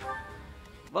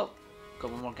 Well,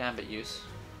 got one more gambit use.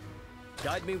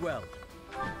 Guide me well.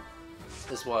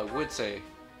 This is what I would say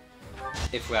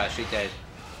if we actually did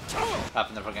have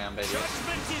another gambit use.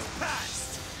 Judgment is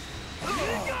past.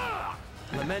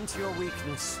 Lament your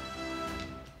weakness.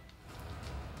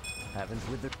 Haven't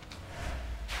with the...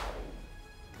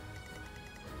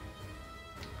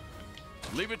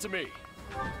 Leave it to me.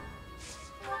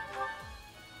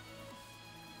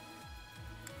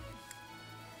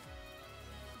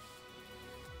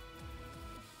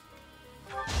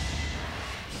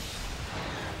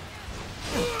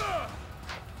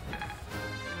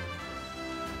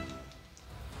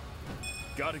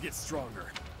 Gotta get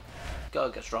stronger.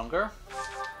 Gotta get stronger.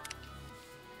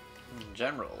 In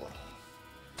general.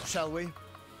 Shall we?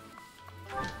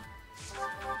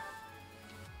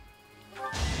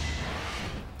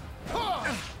 I'll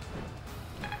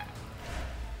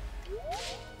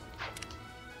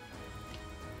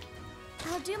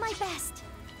do my best.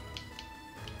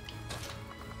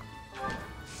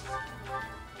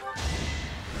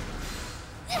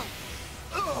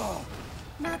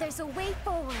 Now there's a way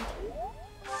forward.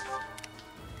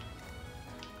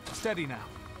 Steady now.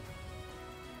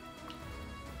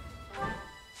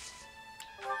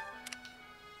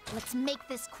 Let's make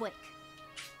this quick.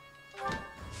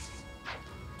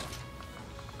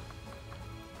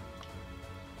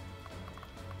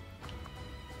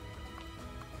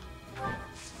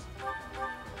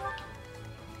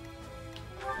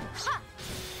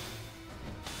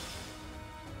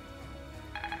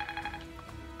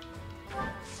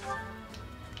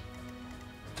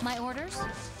 My orders?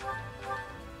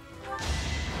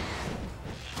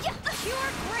 Yeah,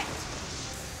 pure grit!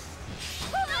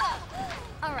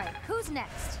 All right, who's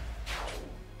next?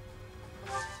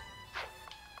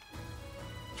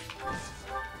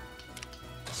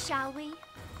 Shall we?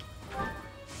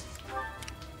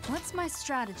 What's my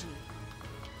strategy?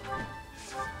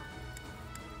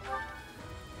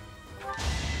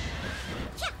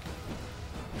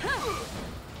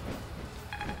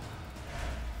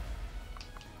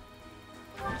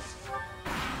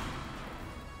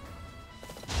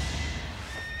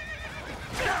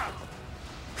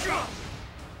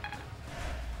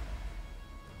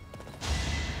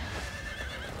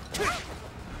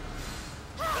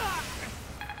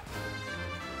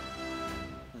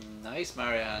 Nice,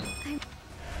 Marianne.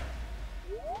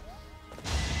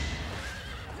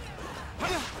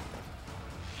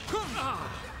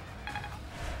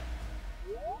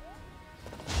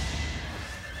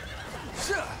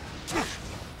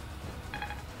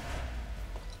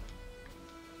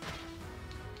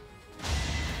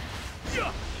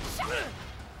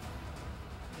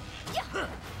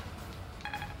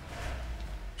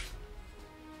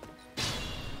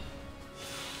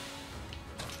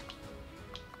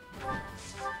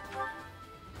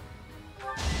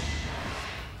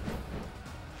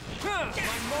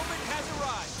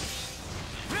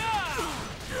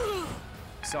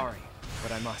 Sorry,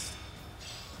 but I must.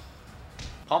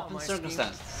 Pomp and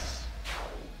circumstance.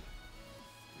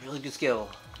 Really good skill.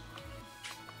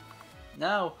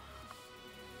 Now,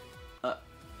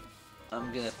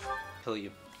 I'm gonna pull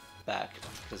you back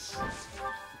because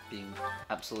being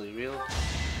absolutely real.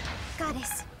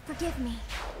 Goddess, forgive me.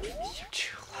 You're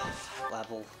too low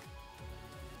level.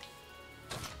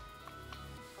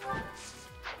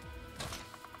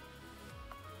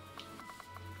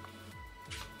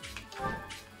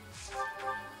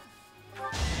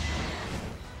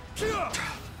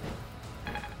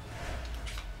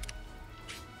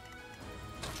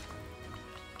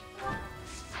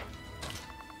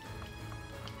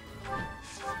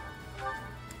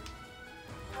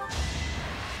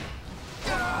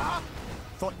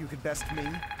 Thought you could best me?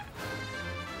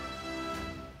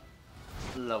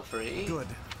 Low free. Good.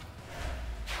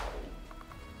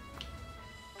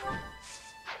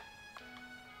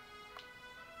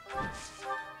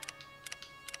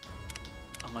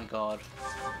 Oh my god.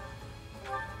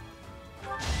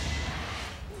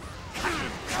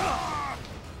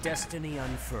 Destiny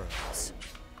unfurls.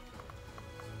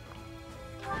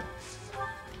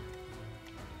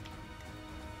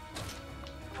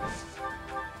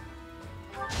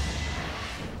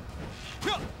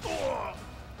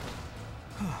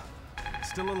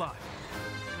 Still alive.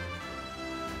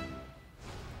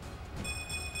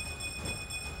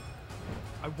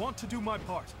 I want to do my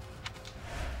part.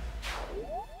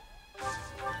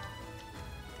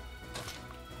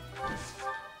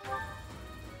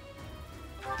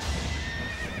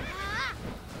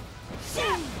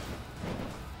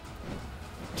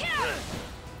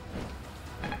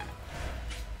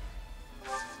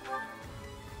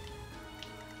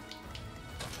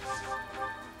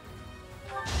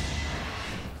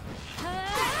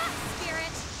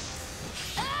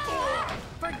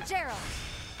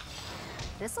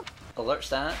 This'll... Alert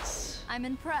stance. I'm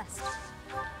impressed.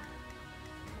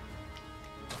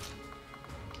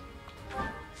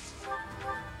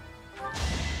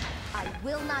 I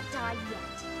will not die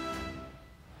yet.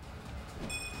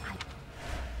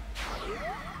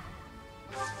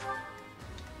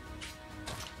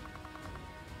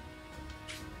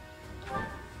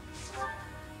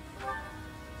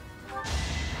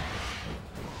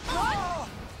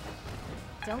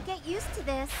 Don't get used to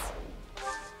this.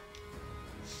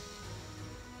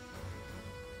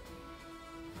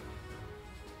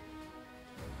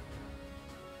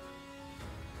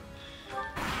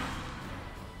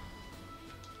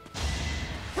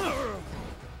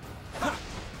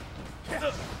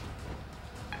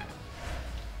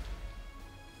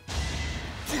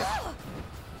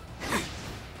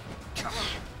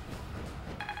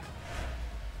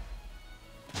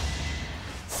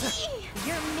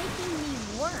 You're making me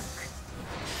work.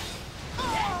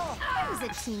 It was a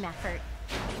team effort.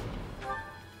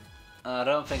 I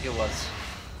don't think it was.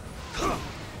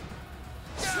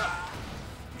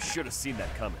 You should have seen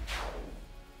that coming.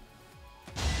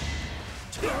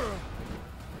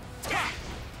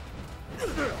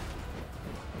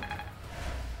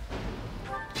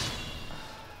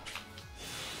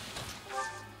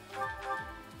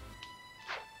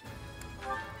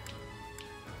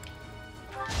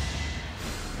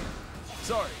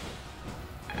 Sorry.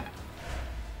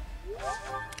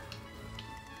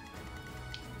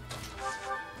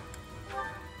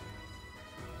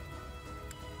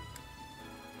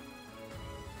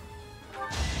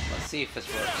 see if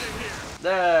this works.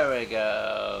 There we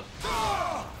go.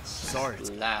 Sorry it's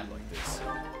Slam. like this.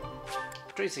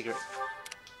 Trade secret.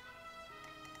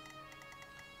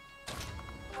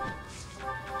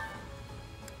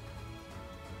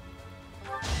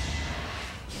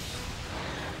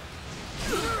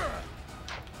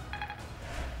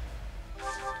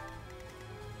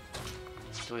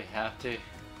 Do we have to?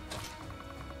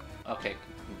 Okay,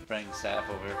 bring Seth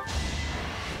over.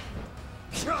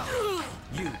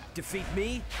 You defeat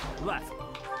me? Left.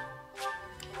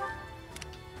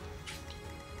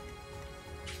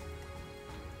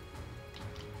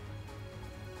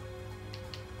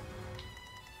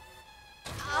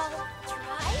 I'll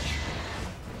try.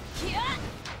 Yeah.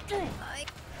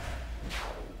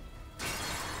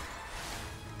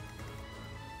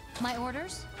 My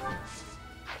orders?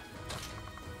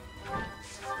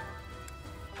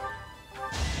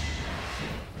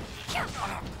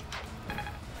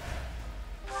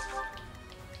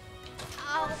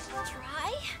 I'll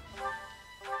try.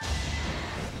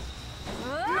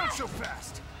 Not so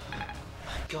fast.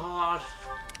 God.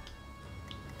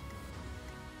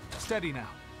 Steady now.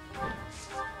 I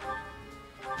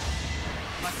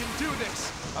can do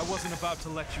this! I wasn't about to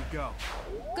let you go.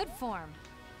 Good form.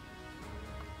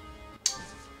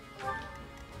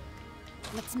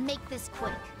 Let's make this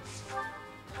quick.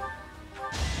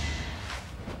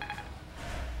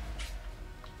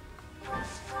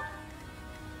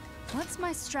 What's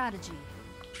my strategy?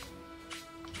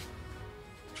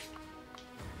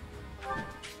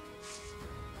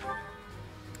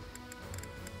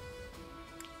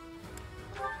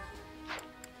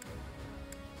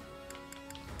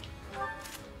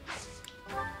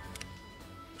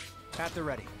 At the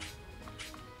ready.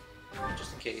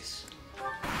 Just in case.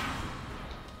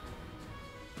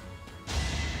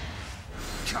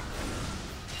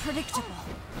 Predictable.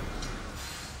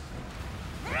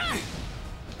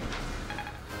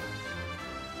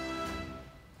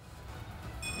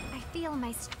 I feel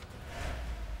my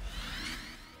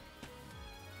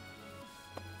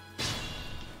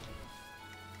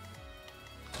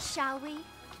Shall we?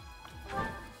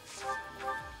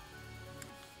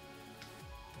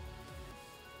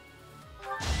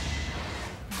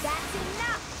 That's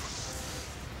enough!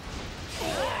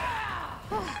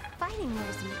 Fighting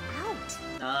wears me out.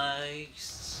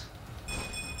 Nice.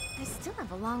 I still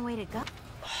have a long way to go.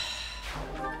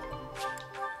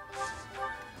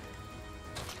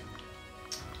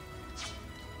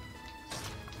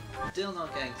 Still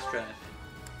not getting strength.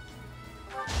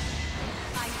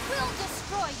 I will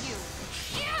destroy you!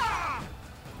 Yeah!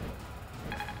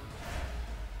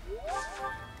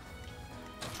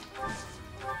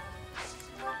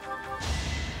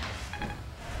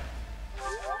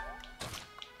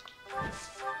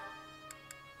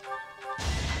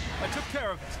 I took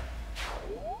care of it.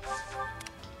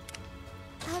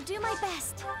 I'll do my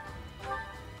best.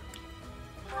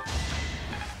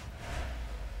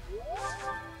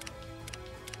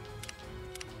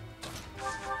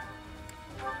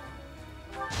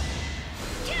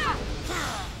 Yeah!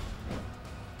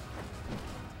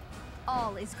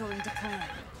 All is going to plan.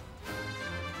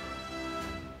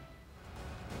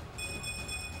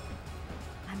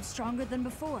 I'm stronger than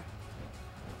before.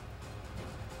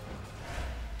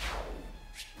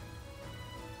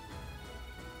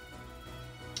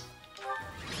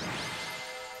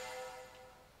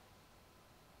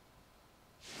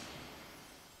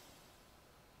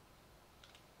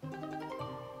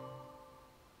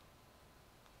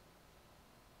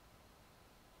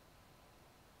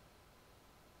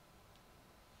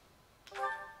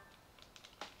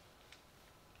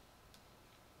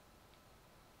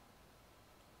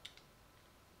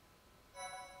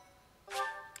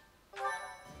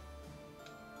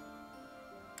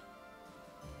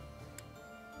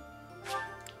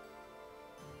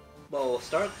 Well, we'll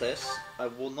start this. I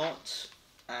will not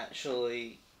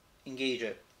actually engage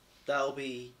it. That'll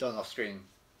be done off screen.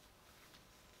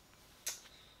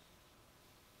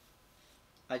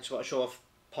 I just want to show off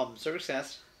Palm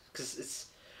Circus because it's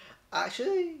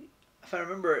actually, if I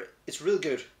remember, it's really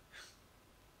good.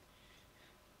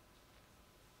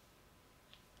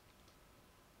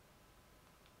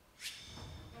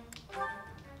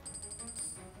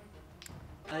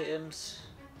 Items,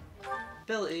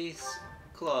 abilities,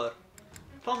 Claude,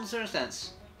 Palm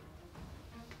Circus.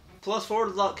 Plus 4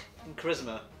 luck and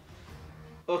charisma.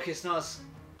 Okay, it's not as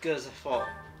good as I thought.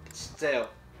 It's still.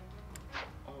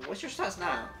 Oh, what's your stats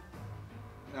now?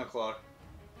 No, Claude.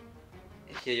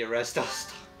 Yeah, your red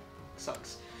stuff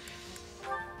sucks.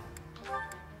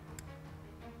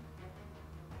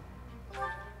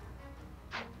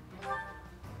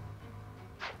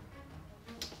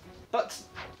 But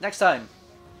Next time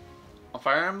on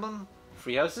Fire Emblem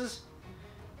Free Houses,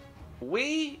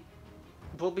 we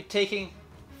will be taking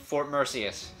Fort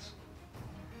Merceus.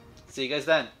 See you guys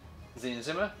then.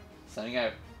 Xenozuma, signing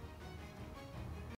out.